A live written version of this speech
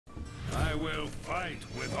I will fight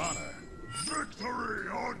with honor. Victory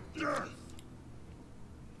or death!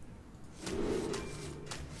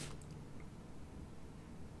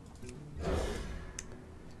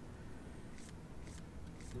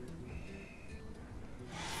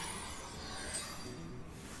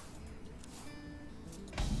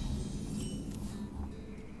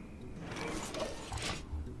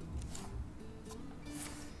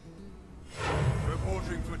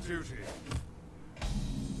 Reporting for duty.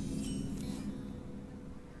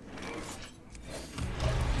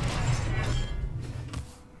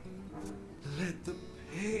 Let the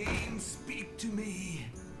pain speak to me.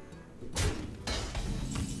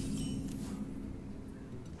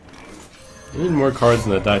 I need more cards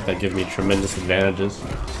in the deck that give me tremendous advantages.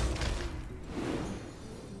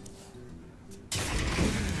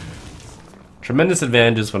 Tremendous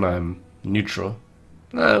advantages when I'm neutral.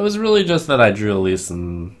 It was really just that I drew Elise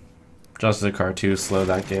and just a card to slow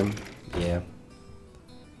that game. Yeah.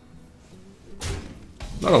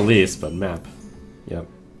 Not Elise, but map. Yep.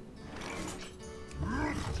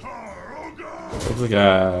 Looks like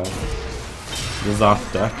a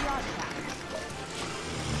N'Zoth deck.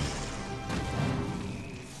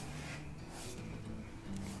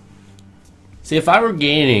 See, if I were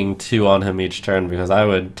gaining 2 on him each turn because I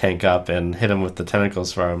would tank up and hit him with the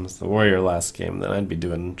Tentacles farms, the warrior last game, then I'd be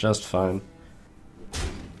doing just fine.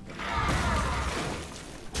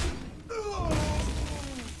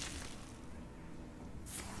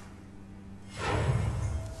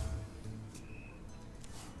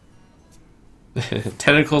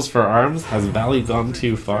 Tentacles for arms? Has Valley gone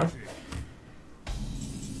too far?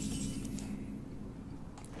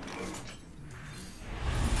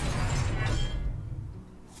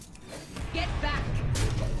 Get back!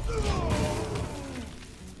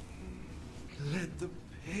 Let the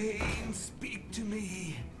pain speak to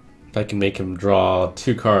me. If I can make him draw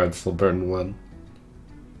 2 cards, he'll burn 1.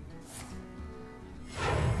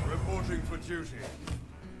 Reporting for duty.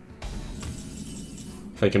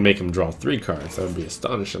 If I can make him draw 3 cards, that would be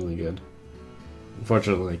astonishingly good.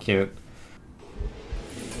 Unfortunately, I can't.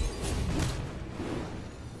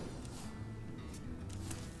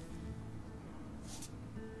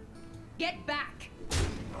 Get back!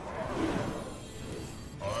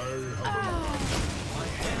 My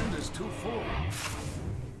hand is too full.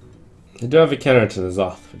 I do have a counter to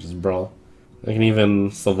N'Zoth, which is Brawl. I can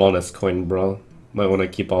even Sylvanas coin Brawl. Might want to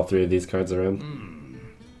keep all 3 of these cards around.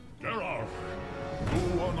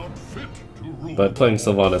 You are not fit to rule. But playing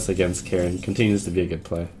Sylvanas against Karen continues to be a good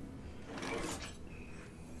play.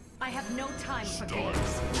 I have no time for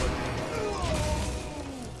games.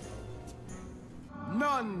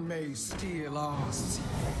 None may steal our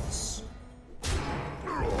secrets.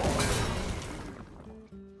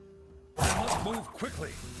 I must move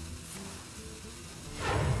quickly.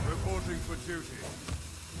 Reporting for duty.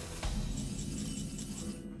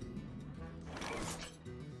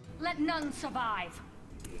 Let none survive.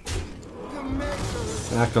 The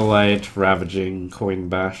makers. Acolyte, Ravaging, Coin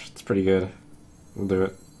Bash. It's pretty good. We'll do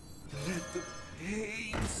it. Let the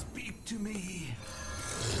pain speak to me.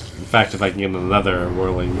 In fact, if I can get another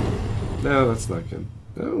Whirling... No, that's not good.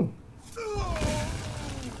 No.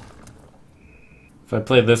 If I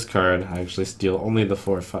play this card, I actually steal only the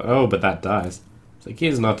 4/5. Oh, but that dies. It's like, he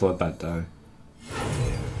is not to let that die.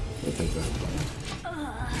 I'll take that.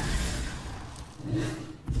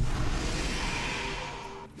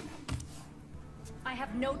 I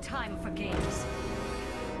have no time for games.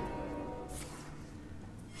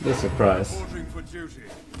 No surprise. Reporting for duty.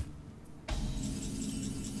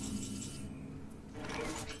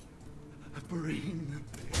 Bring the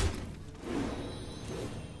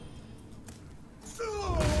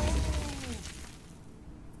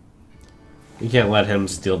You can't let him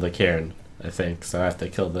steal the Cairn, I think, so I have to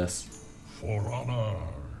kill this. For honor.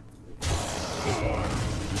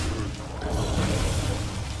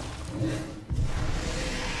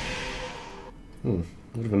 Would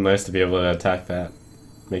have been nice to be able to attack that.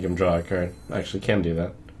 Make him draw a card. I actually can do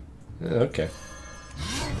that. Yeah, okay.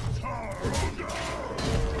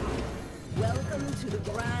 Welcome to the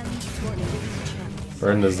grand tournament.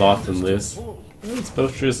 Burn the N'Zoth and loose. It's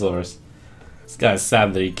both True Silvers. This guy's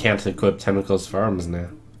sad that he can't equip Tentacles for arms now.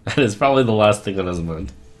 That is probably the last thing on his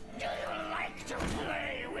mind. Do you like to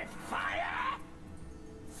play with fire?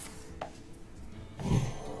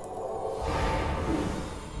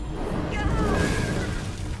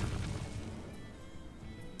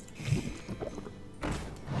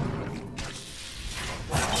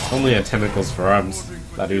 Only a Tentacles for arms.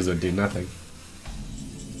 That ooze would do nothing.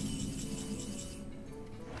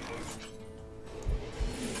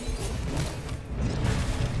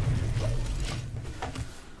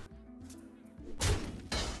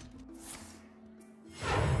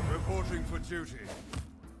 duty.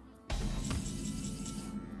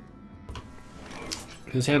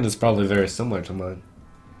 His hand is probably very similar to mine.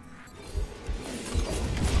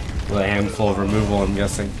 With a handful of removal, I'm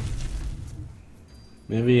guessing.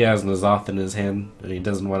 Maybe he has N'Zoth in his hand, and he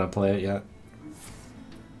doesn't want to play it yet.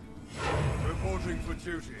 Reporting for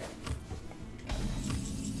duty.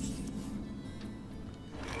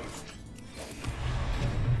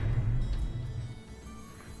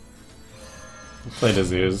 He played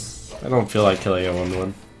his ears. I don't feel like killing a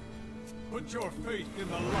 1/1. Put your faith in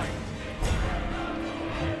the light.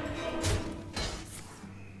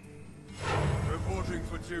 Reporting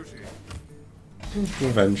for duty.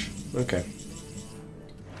 Revenge. Okay.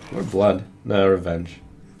 Or blood. No, revenge.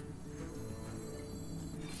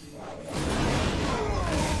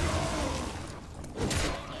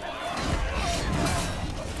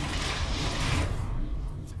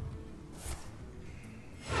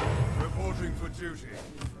 Reporting for duty.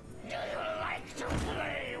 Do you like to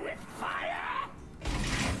play with fire?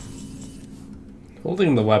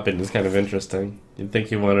 Holding the weapon is kind of interesting. You'd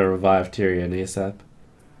think you want to revive Tyrion ASAP.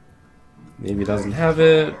 Maybe he doesn't have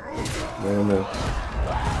it. I don't know.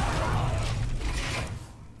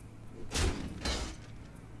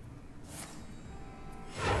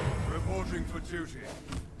 Reporting for duty.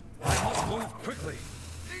 I must move quickly.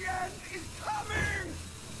 The end is coming!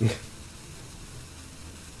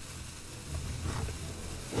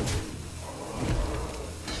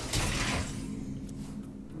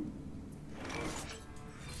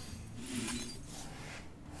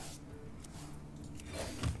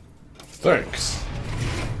 Thanks.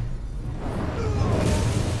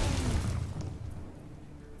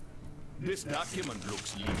 This document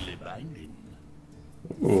looks legally binding.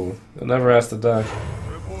 Ooh, it never has to die.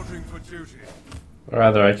 Reporting for duty. Or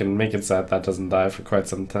rather, I can make it so that doesn't die for quite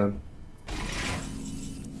some time.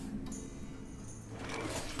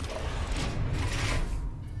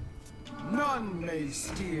 None may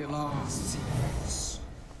steal our secrets.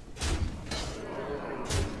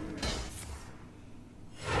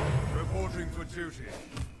 Reporting for duty.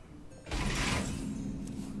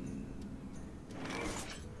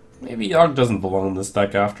 Maybe Yogg doesn't belong in this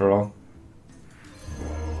deck after all.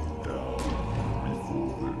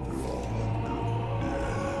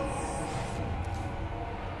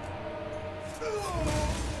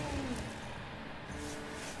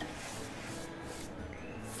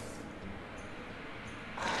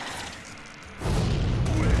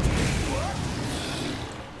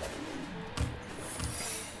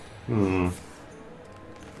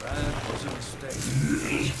 That was a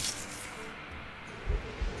mistake.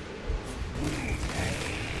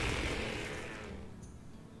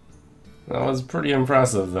 That was pretty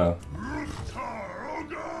impressive, though.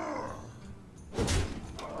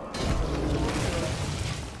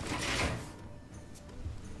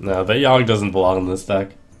 No, but Yogg doesn't belong in this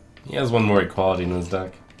deck. He has one more equality in his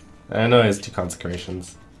deck. I know he has 2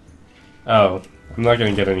 consecrations. Oh, I'm not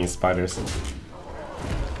gonna get any spiders.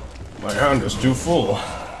 My hand is too full.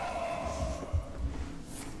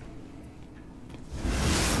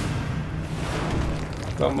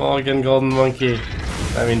 Don't mulligan, Golden Monkey.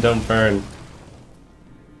 I mean, don't burn.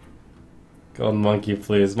 Golden Monkey,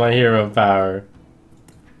 please. My hero power.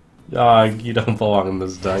 Yogg, you don't belong in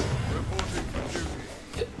this deck.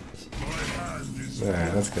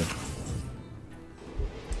 Alright, that's good.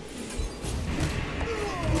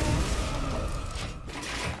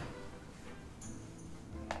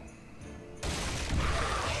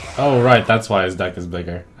 Oh, right, that's why his deck is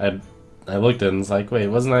bigger. I looked at it and was like, wait,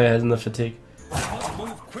 wasn't I ahead in the fatigue? I must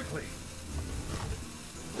move quickly.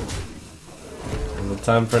 Is it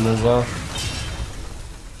time for N'Zoth?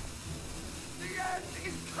 The end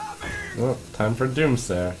is coming! Well, time for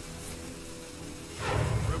Doomsayer.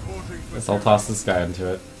 Reporting for Guess I'll toss this guy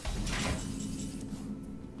into it.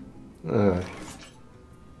 The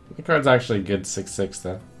card's actually good 6/6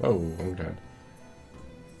 though. Whoa, one card.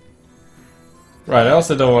 Right, I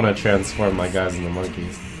also don't want to transform my guys into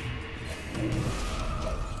monkeys.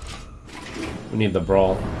 We need the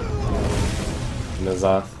brawl.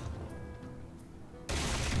 N'Zoth.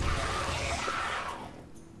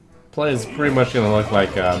 Play is pretty much gonna look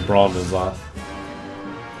like Brawl N'Zoth.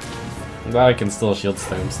 I'm glad I can still shield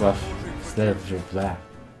stamp stuff. Instead of your black.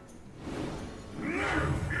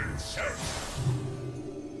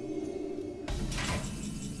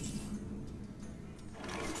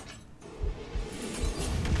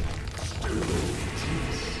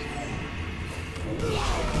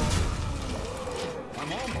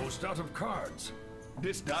 I'm almost out of cards.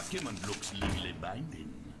 This document looks legally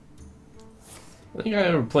binding. I think I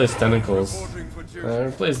replaced Tentacles. I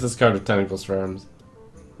replaced this card with Tentacles for arms.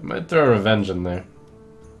 I might throw Revenge in there.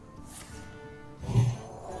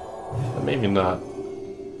 But maybe not. I'm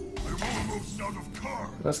almost out of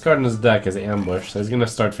cards. This card in his deck is Ambush, so he's gonna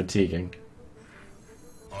start fatiguing.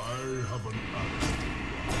 I have an answer.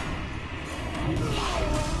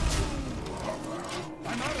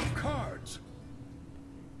 I'm out of cards.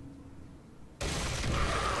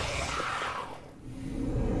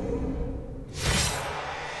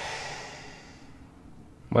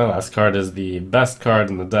 My last card is the best card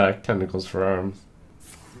in the deck, Tentacles for Arms.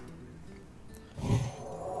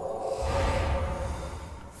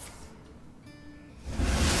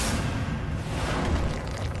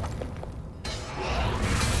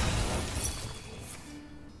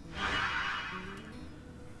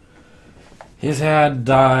 He's had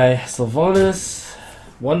Sylvanas,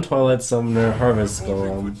 one Twilight Summoner, Harvest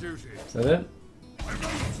Golem. Is that it? I'm out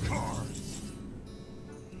of cards.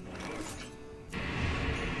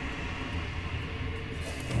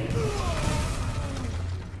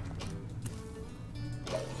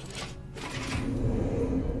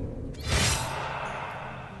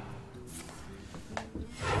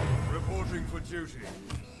 Reporting for duty.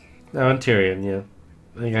 No, and Tyrion, yeah.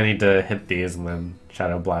 I think I need to hit these and then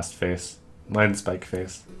Shadow Blast face. Mind Spike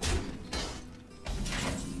face.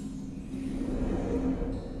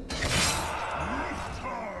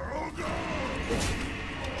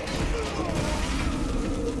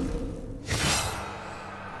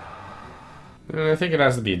 And I think it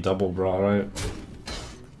has to be a double brawl, right?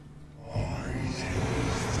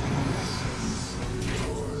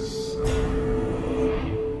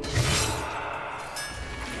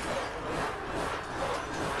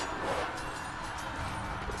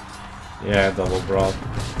 Yeah, double brawl.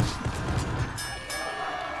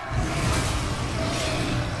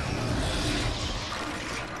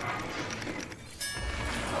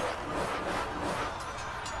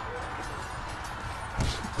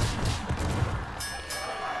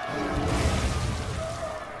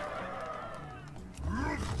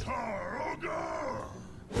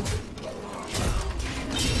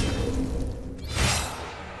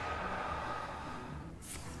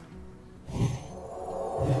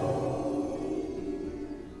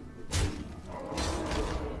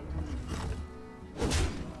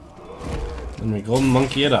 And we golden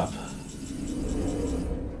monkey it up.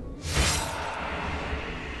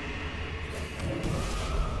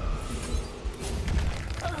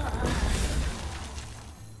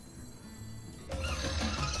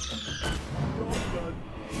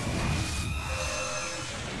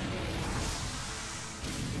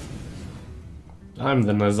 I'm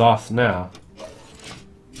the N'Zoth now.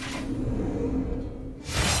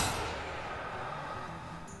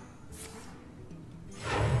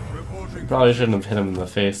 Probably shouldn't have hit him in the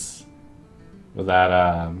face with that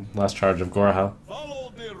last charge of Gorha.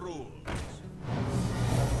 Follow the rules.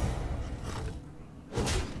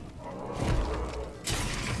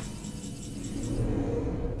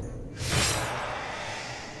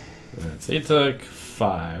 Alright, so he took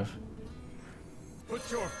 5. Put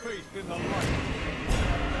your faith in the light.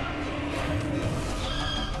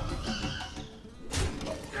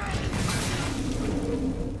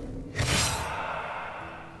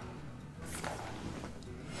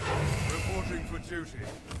 Reporting for duty.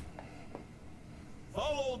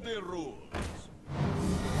 Follow the rules.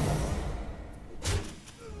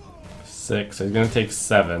 6, so he's gonna take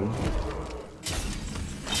 7.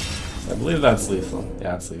 I believe that's lethal.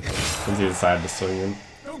 Yeah, it's lethal. Since he decided to swing him.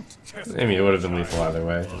 Don't test I mean, it would have been lethal either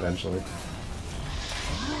way, eventually.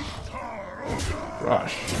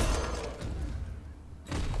 Rush.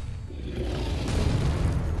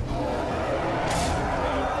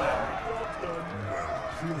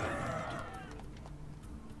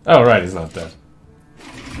 Oh, right, he's not dead.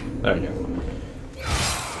 There we go.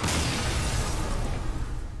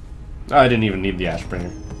 Oh, I didn't even need the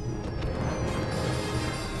Ashbringer.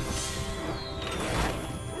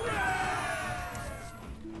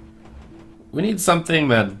 We need something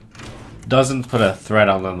that doesn't put a threat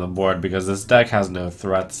on the board because this deck has no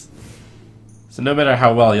threats. So no matter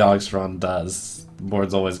how well Yogg-Saron does, the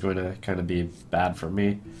board's always going to kind of be bad for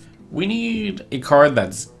me. We need a card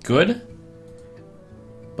that's good,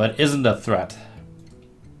 but isn't a threat.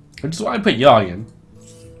 Which is why I put Yogg in.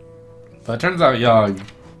 But it turns out Yogg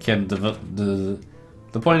can the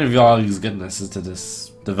point of Yogg's goodness is to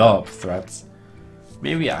just develop threats.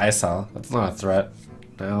 Maybe Isal, that's not a threat.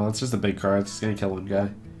 No, it's just a big card, it's just gonna kill one guy.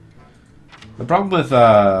 The problem with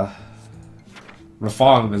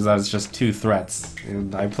Rafong is that it's just 2 threats,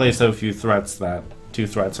 and I play so few threats that 2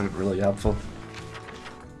 threats aren't really helpful.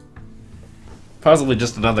 Possibly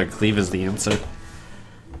just another cleave is the answer.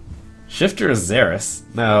 Shifter is Xeris.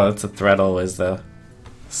 No, it's a threat always though.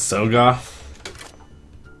 Sogoth.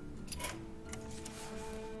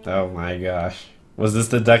 Oh my gosh. Was this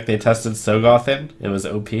the deck they tested Sogoth in? It was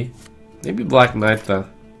OP? Maybe Black Knight though.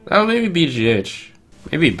 Oh, maybe BGH.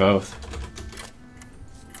 Maybe both.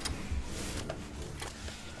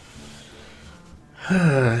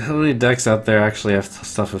 How many decks out there actually have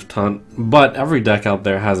stuff with taunt? But every deck out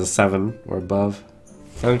there has a 7 or above.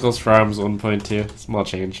 Tentacles for Arms 1.2. Small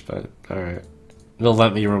change, but alright. It'll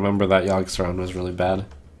let me remember that Yogg-Saron was really bad.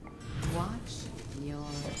 Watch your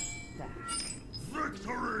back.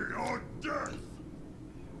 Victory or death!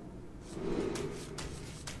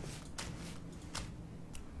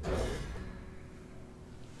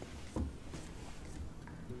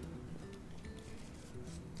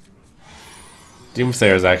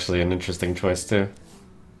 Doomsayer is actually an interesting choice too.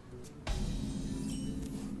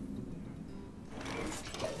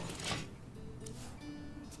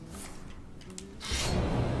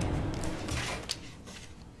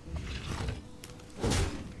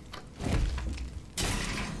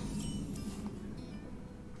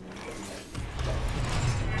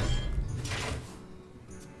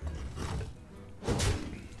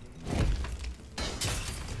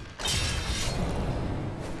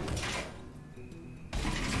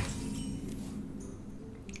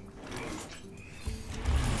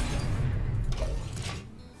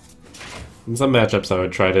 In some matchups I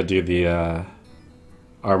would try to do the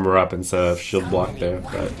armor up instead of shield block there,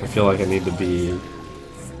 but I feel like I need to be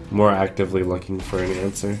more actively looking for an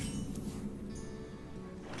answer.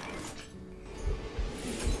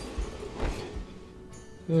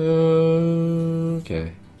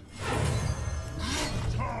 Okay.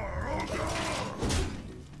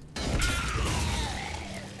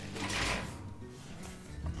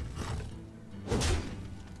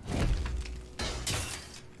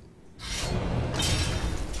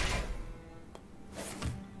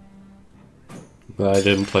 But I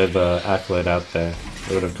didn't play the Acolyte out there.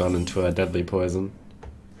 It would have gone into a deadly poison.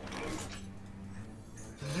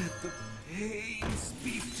 Let the pain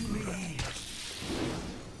speak to me.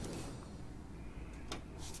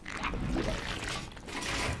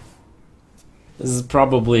 This is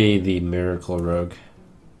probably the Miracle Rogue.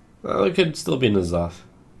 Well, it could still be N'Zoth.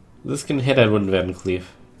 This can hit Edwin Van Cleef.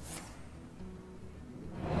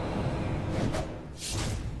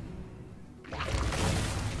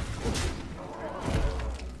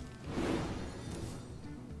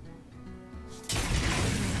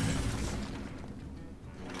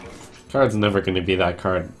 Card's never going to be that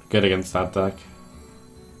card good against that deck.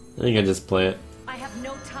 I think I just play it. I have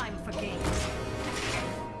no time for games.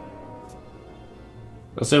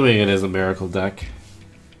 Assuming it is a miracle deck.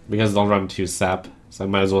 Because they'll run 2 sap, so I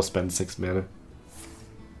might as well spend 6 mana.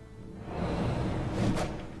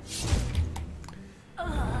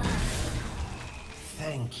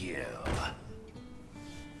 Thank you.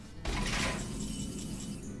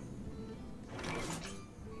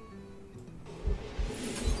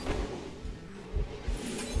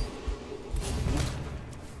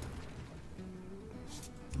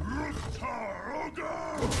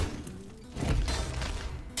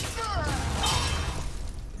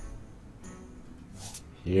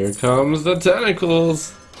 Here comes the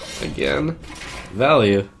Tentacles! Again.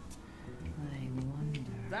 Value. I wonder.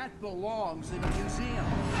 That belongs in a museum.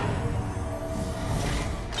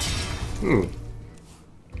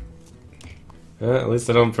 At least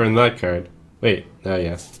I don't burn that card. Wait, now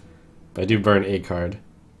yes. But I do burn a card.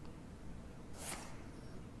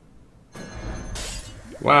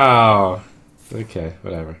 Wow! Okay,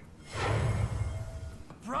 whatever.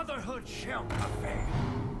 Brotherhood shall prevail.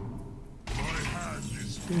 My hand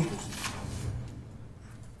is full.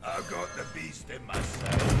 I've got the beast in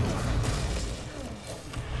myself.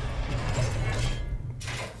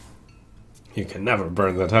 You can never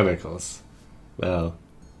burn the Tentacles. Well,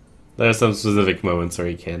 there are some specific moments where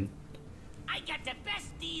you can. I got the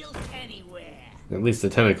best deals anywhere. At least the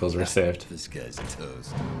Tentacles were saved. This guy's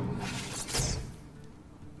toast.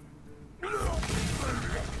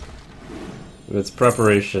 With its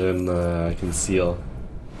preparation, conceal.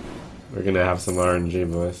 We're gonna have some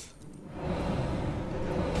RNG, boys.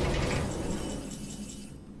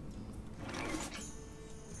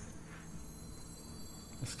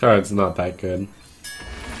 This card's not that good.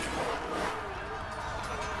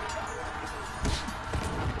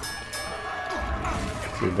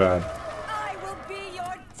 Too bad. I will be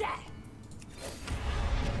your death.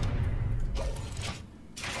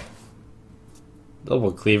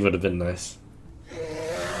 Double cleave would have been nice.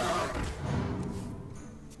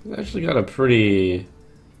 I actually got a pretty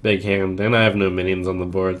big hand, and I have no minions on the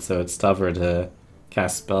board, so it's tougher to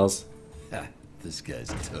cast spells. This guy's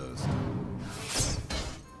toast.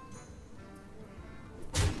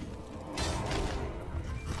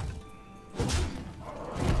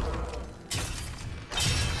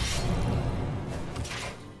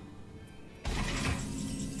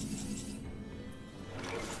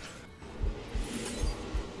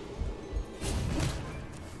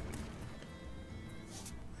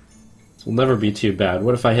 This will never be too bad.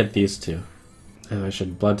 What if I hit these two? And I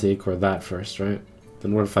should blood take or that first, right?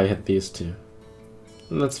 Then what if I hit these two?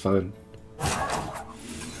 And that's fine.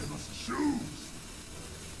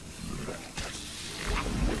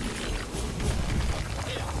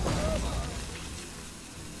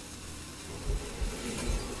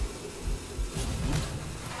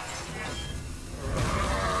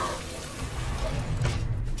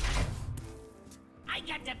 I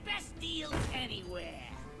got the best deals anywhere.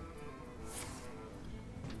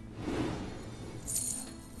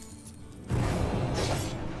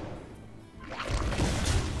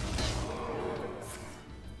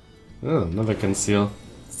 Oh, another conceal.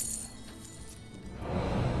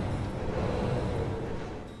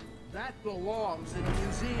 That belongs in a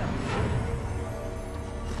museum.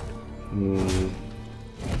 Hmm.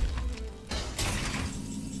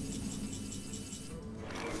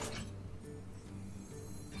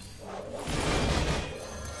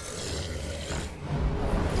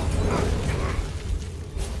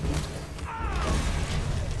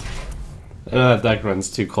 That deck runs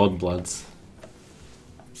 2 cold bloods.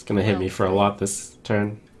 It's gonna hit me for a lot this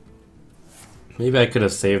turn. Maybe I could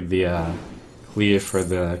have saved the cleave for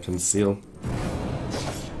the conceal.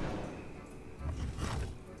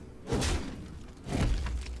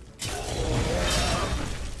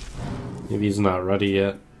 Maybe he's not ready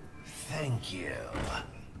yet. Thank you.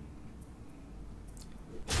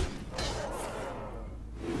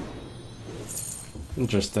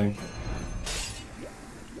 Interesting.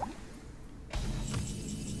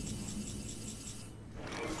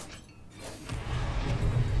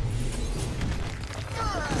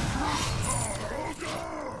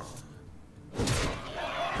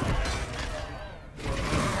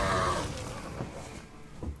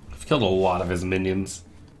 I've killed a lot of his minions.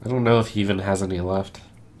 I don't know if he even has any left.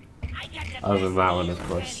 I got the Other than best that one, deals of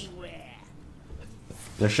course. anywhere.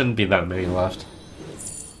 There shouldn't be that many left.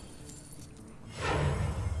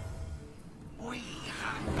 We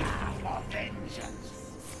hunger for vengeance.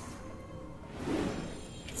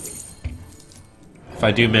 If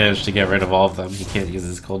I do manage to get rid of all of them, he can't use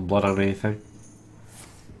his cold blood on anything.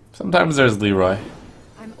 Sometimes there's Leroy.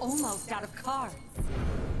 I'm almost out of cards.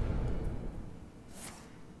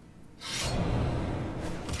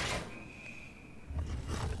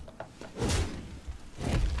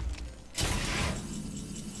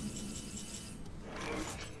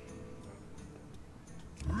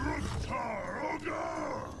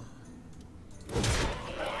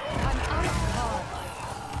 I'm out of cards.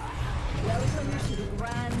 Welcome to the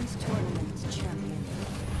Grand Tournament, champion.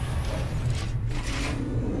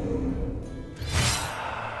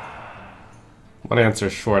 One answer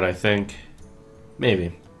short, I think.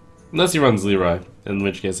 Maybe. Unless he runs Leroy, in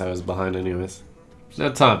which case I was behind anyways.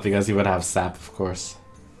 No top, because he would have sap, of course.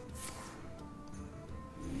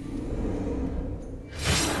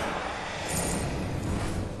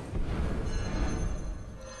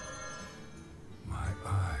 My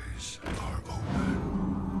eyes are open.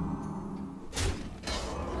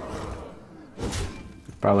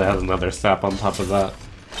 Probably has another sap on top of that.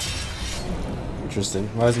 Interesting.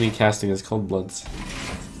 Why isn't he casting his cold bloods?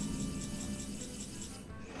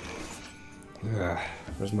 Ugh,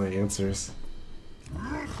 where's my answers?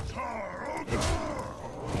 I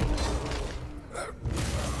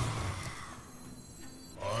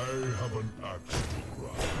have an axe to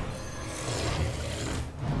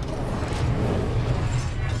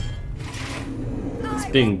grind.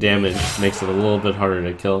 It's being damaged makes it a little bit harder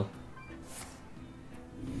to kill.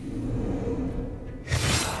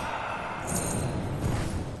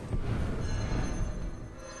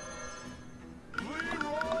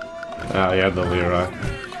 Oh, yeah, the Leroy.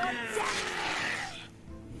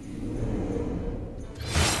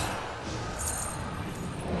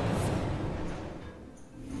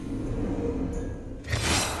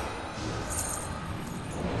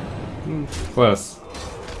 Close.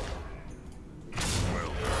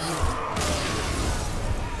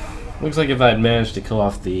 Looks like if I'd managed to kill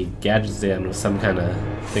off the gul'dan with some kind of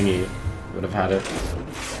thingy, would have had it.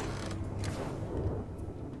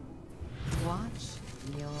 Watch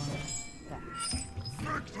your back.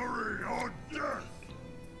 Victory or death!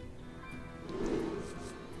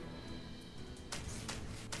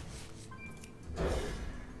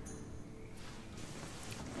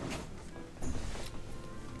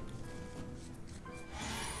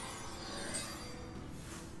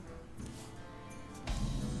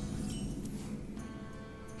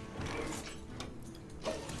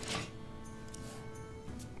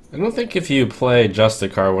 I don't think if you play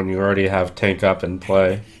Justicar when you already have tank up and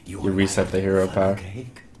play, you reset the hero power.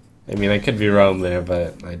 I mean, I could be wrong there,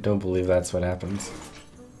 but I don't believe that's what happens.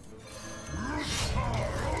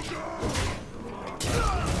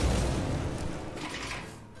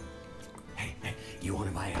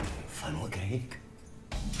 take?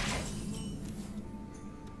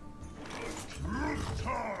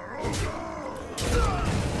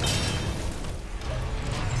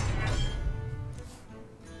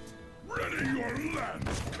 Ready your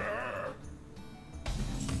lance, cur!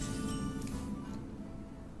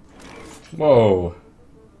 Whoa.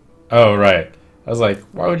 Oh, right. I was like,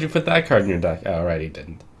 why would you put that card in your deck? Oh, right, he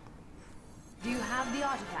didn't. Do you have the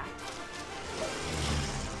artifact?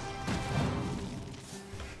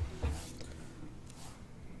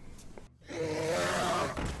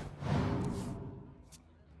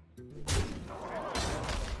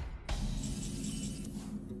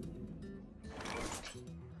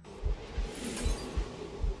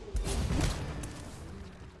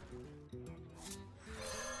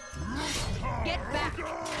 Get back!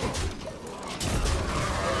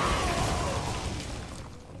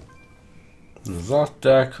 N'Zoth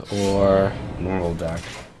deck or normal deck?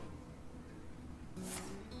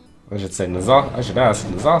 I should say N'Zoth. I should ask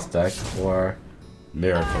N'Zoth deck or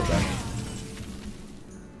Miracle deck.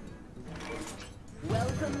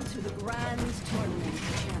 Welcome to the Grand Tournament,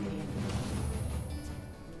 champion.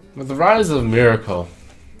 With the rise of Miracle,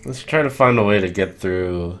 let's try to find a way to get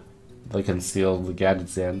through the concealed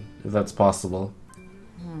gul'dan, if that's possible.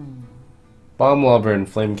 Bomb Lobber and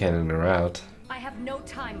Flame Cannon are out. I have no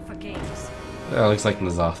time for games. Yeah, looks like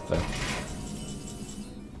N'Zoth though.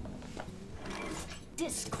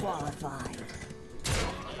 Disqualified.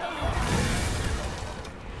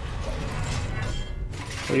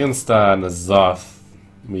 Against N'Zoth,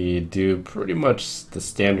 we do pretty much the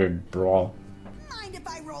standard brawl. Mind if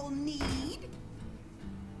I roll need?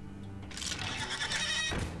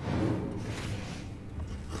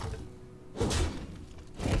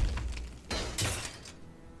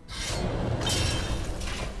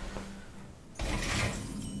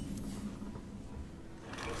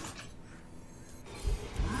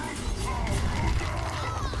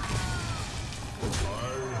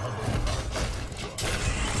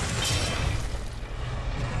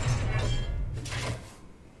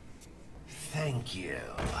 Thank you.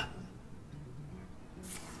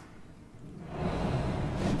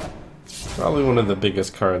 Probably one of the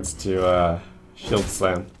biggest cards to Shield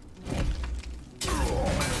Slam.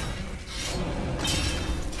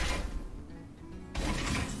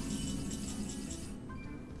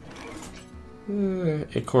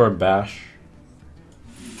 Ichor Bash.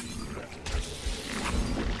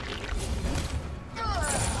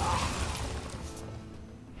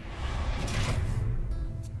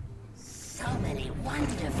 So many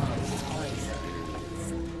wonderful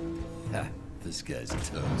poisons. Ha, this guy's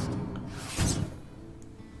toast.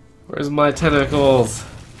 Where's my tentacles?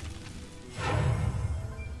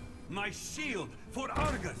 My shield for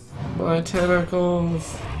Argus. My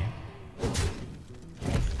tentacles.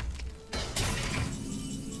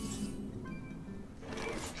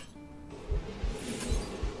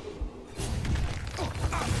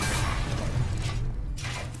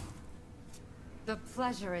 The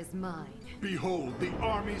pleasure is mine. Behold the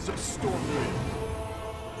armies of Stormwind.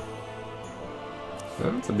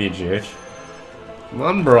 That's a BGH. Come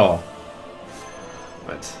on, Brawl.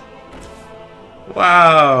 What?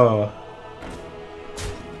 Wow!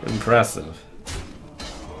 Impressive.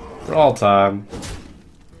 Brawl time.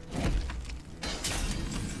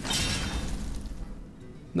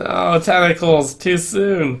 No, tentacles, too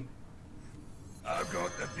soon. I've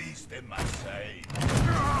got the beast in my sight.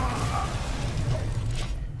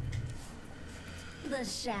 The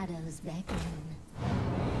shadows beckon.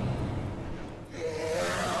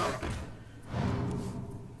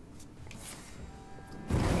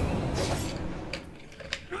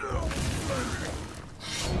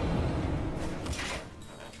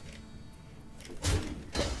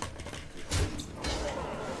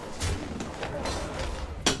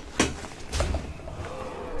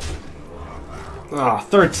 Ah,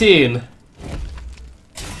 13.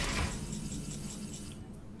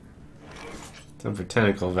 Time for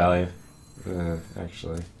tentacle value.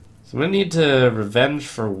 Actually. So I'm gonna need to revenge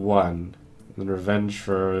for 1, and then revenge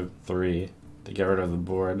for 3 to get rid of the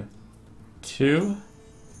board. 2,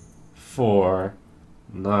 4,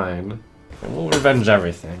 9. And we'll revenge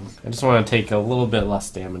everything. I just want to take a little bit less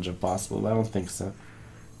damage if possible, but I don't think so.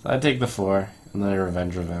 So I take the 4, and then I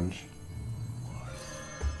revenge.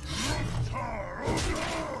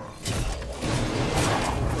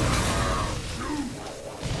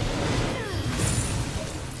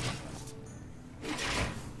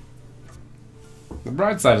 The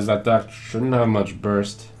bright side is that deck shouldn't have much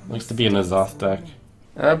burst. Looks to be in a N'Zoth deck.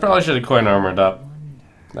 I probably should have coin armored up.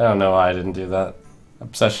 I don't know why I didn't do that.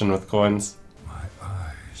 Obsession with coins. My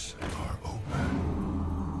eyes are open.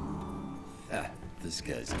 Ha, this This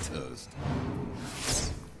guy's toast.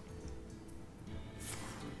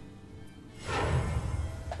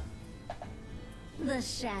 The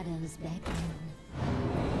shadows beckon.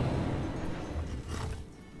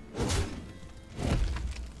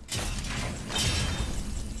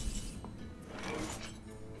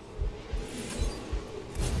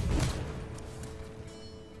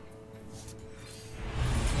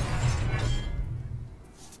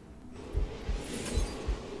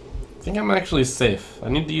 I think I'm actually safe. I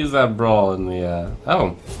need to use that brawl in the,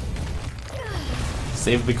 oh.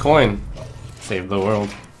 Save the coin. Save the world.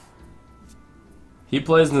 He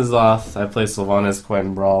plays N'Zoth, I play Sylvanas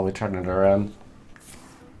coin brawl, we turn it around.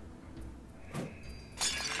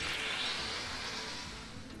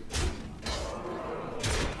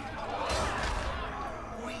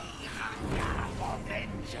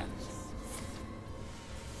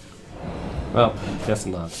 Well, guess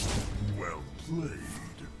not. Well played.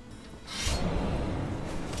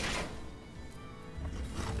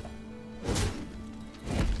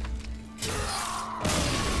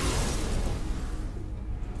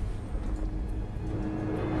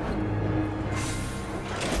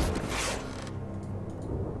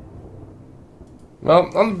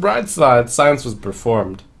 Well, on the bright side, science was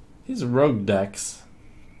performed. These rogue decks.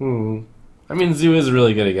 I mean, Zoo is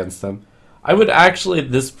really good against them. I would actually,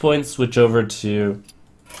 at this point, switch over to...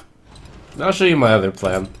 I'll show you my other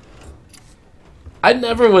plan. I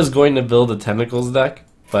never was going to build a Tentacles deck,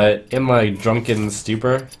 but in my drunken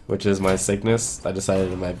stupor, which is my sickness, I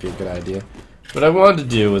decided it might be a good idea. What I wanted to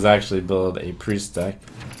do was actually build a Priest deck.